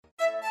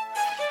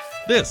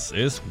This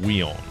is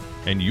WION,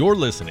 and you're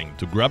listening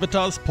to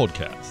Gravitas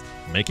podcast,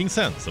 making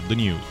sense of the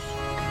news.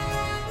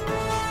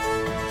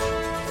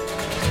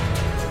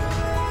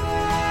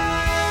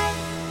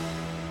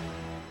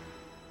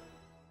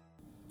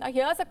 Now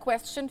here's a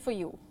question for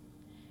you.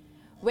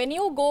 When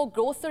you go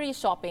grocery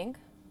shopping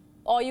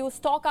or you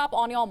stock up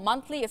on your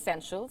monthly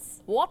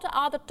essentials, what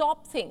are the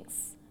top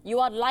things you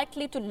are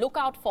likely to look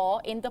out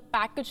for in the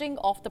packaging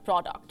of the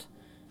product?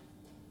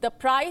 The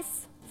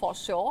price, for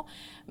sure,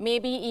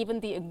 maybe even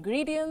the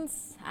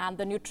ingredients and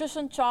the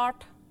nutrition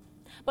chart,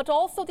 but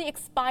also the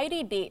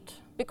expiry date,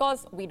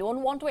 because we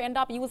don't want to end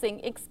up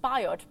using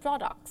expired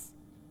products.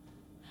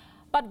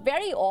 But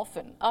very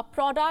often, a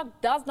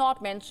product does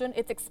not mention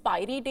its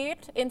expiry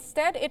date.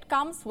 Instead, it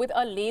comes with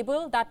a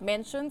label that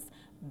mentions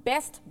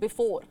best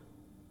before.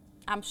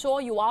 I'm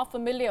sure you are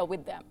familiar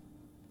with them.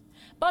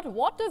 But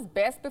what does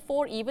best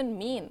before even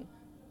mean?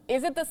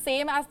 Is it the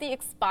same as the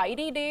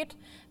expiry date?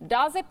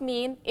 Does it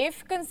mean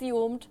if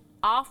consumed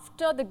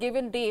after the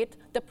given date,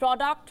 the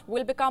product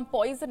will become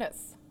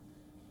poisonous?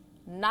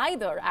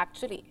 Neither,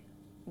 actually.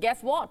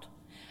 Guess what?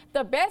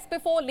 The best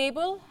before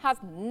label has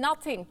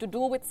nothing to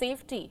do with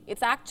safety.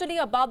 It's actually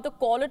about the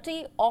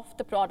quality of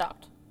the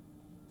product.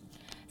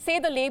 Say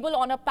the label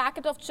on a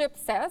packet of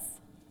chips says,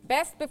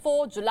 best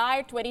before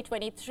July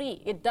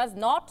 2023. It does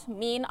not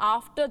mean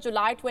after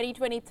July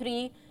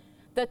 2023,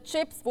 the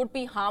chips would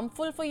be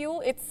harmful for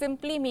you. It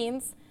simply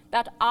means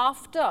that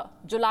after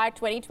July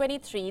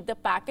 2023, the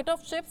packet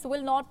of chips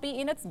will not be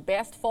in its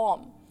best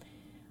form.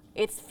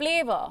 Its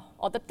flavor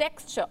or the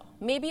texture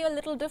may be a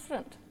little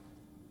different.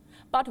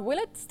 But will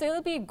it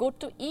still be good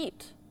to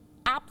eat?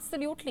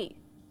 Absolutely.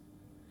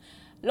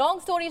 Long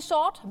story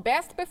short,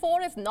 best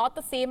before is not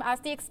the same as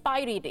the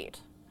expiry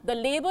date. The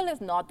label is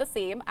not the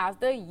same as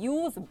the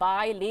use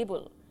by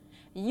label.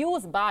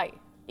 Use by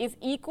is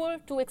equal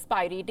to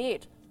expiry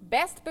date.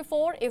 Best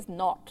before is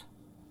not.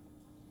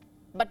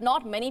 But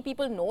not many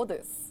people know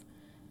this.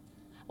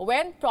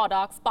 When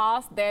products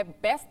pass their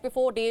best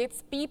before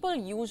dates, people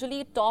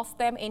usually toss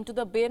them into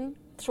the bin,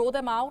 throw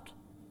them out.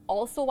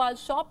 Also, while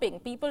shopping,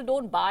 people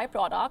don't buy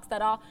products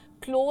that are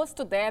close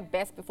to their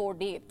best before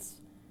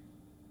dates.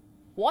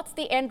 What's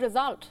the end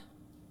result?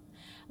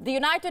 The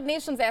United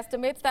Nations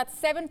estimates that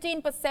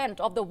 17%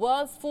 of the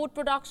world's food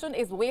production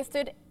is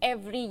wasted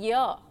every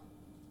year.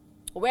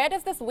 Where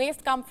does this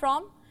waste come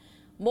from?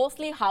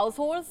 Mostly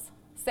households,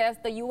 says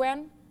the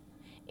UN.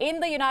 In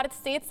the United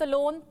States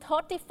alone,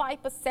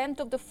 35%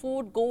 of the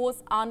food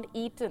goes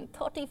uneaten,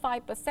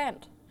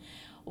 35%.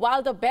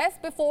 While the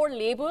best before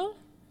label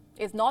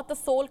is not the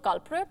sole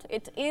culprit,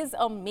 it is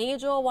a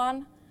major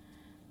one,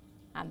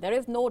 and there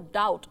is no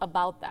doubt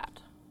about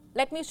that.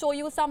 Let me show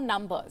you some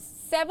numbers.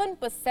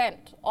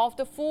 7% of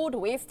the food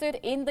wasted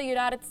in the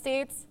United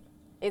States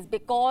is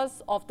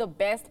because of the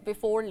best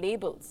before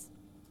labels.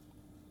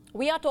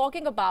 We are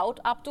talking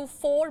about up to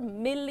 4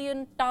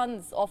 million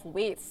tons of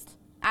waste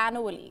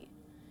annually.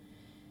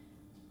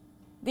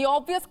 The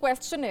obvious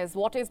question is,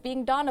 what is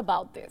being done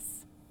about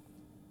this?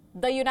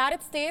 The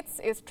United States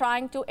is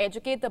trying to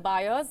educate the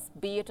buyers,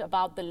 be it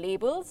about the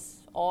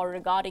labels or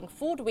regarding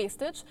food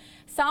wastage.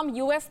 Some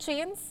US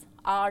chains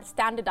are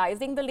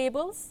standardizing the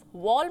labels.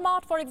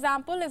 Walmart, for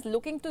example, is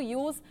looking to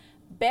use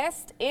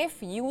best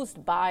if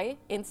used by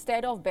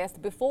instead of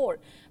best before.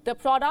 The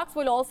products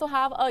will also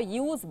have a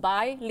use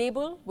by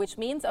label, which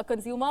means a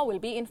consumer will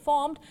be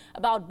informed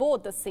about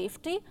both the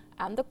safety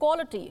and the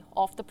quality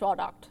of the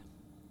product.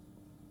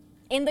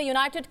 In the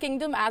United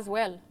Kingdom as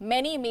well,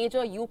 many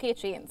major UK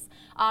chains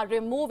are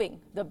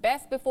removing the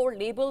best before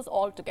labels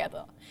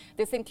altogether.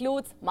 This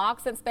includes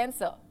Marks &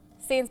 Spencer,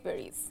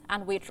 Sainsbury's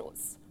and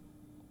Waitrose.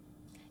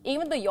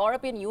 Even the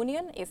European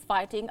Union is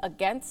fighting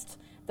against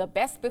the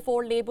best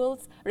before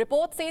labels.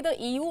 Reports say the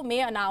EU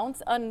may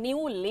announce a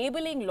new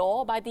labeling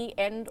law by the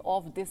end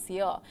of this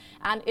year,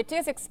 and it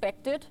is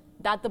expected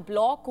that the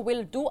bloc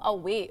will do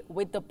away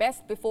with the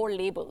best before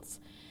labels.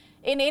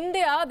 In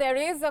India, there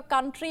is a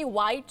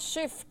country-wide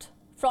shift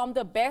from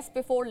the best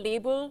before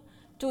label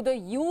to the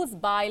use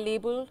by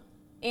label.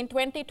 In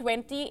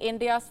 2020,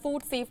 India's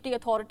Food Safety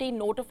Authority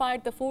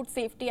notified the Food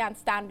Safety and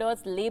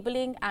Standards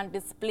Labeling and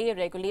Display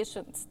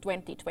Regulations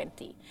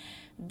 2020.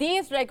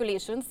 These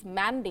regulations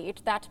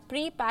mandate that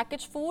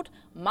pre-packaged food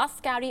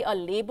must carry a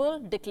label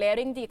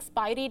declaring the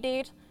expiry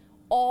date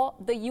or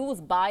the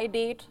use by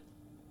date.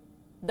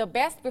 The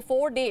best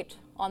before date,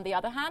 on the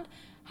other hand,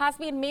 has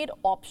been made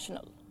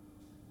optional.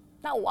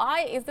 Now,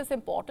 why is this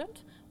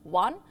important?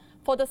 One,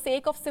 for the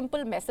sake of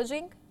simple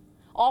messaging.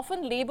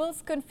 Often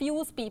labels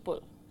confuse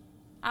people.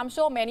 I'm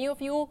sure many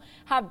of you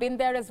have been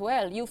there as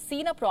well. You've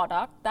seen a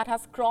product that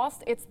has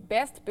crossed its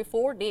best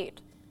before date,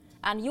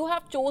 and you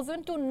have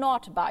chosen to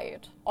not buy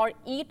it or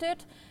eat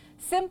it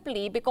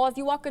simply because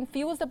you are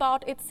confused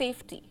about its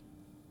safety.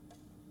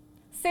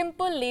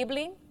 Simple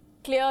labeling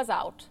clears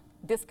out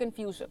this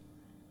confusion.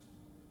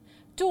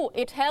 2,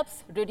 it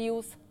helps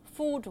reduce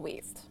food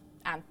waste.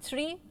 And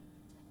 3,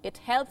 it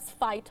helps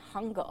fight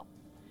hunger.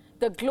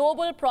 The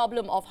global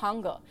problem of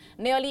hunger,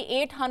 nearly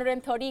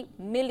 830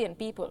 million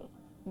people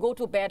go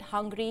to bed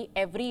hungry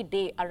every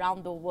day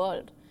around the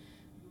world.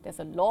 There's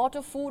a lot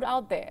of food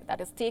out there that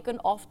is taken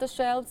off the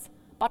shelves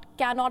but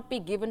cannot be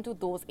given to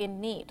those in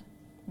need.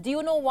 Do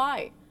you know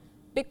why?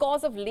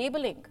 Because of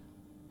labeling.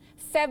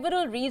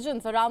 Several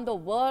regions around the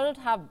world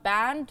have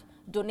banned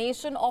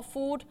donation of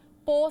food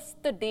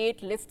post the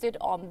date listed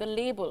on the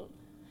label.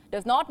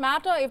 Does not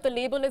matter if the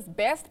label is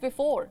best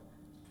before.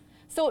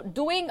 So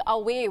doing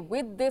away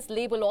with this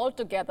label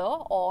altogether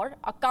or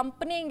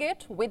accompanying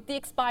it with the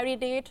expiry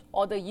date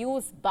or the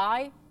use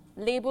by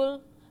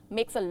label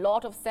makes a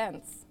lot of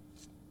sense.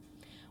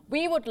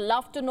 We would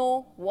love to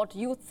know what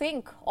you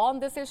think on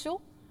this issue.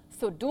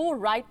 So do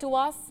write to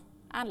us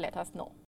and let us know.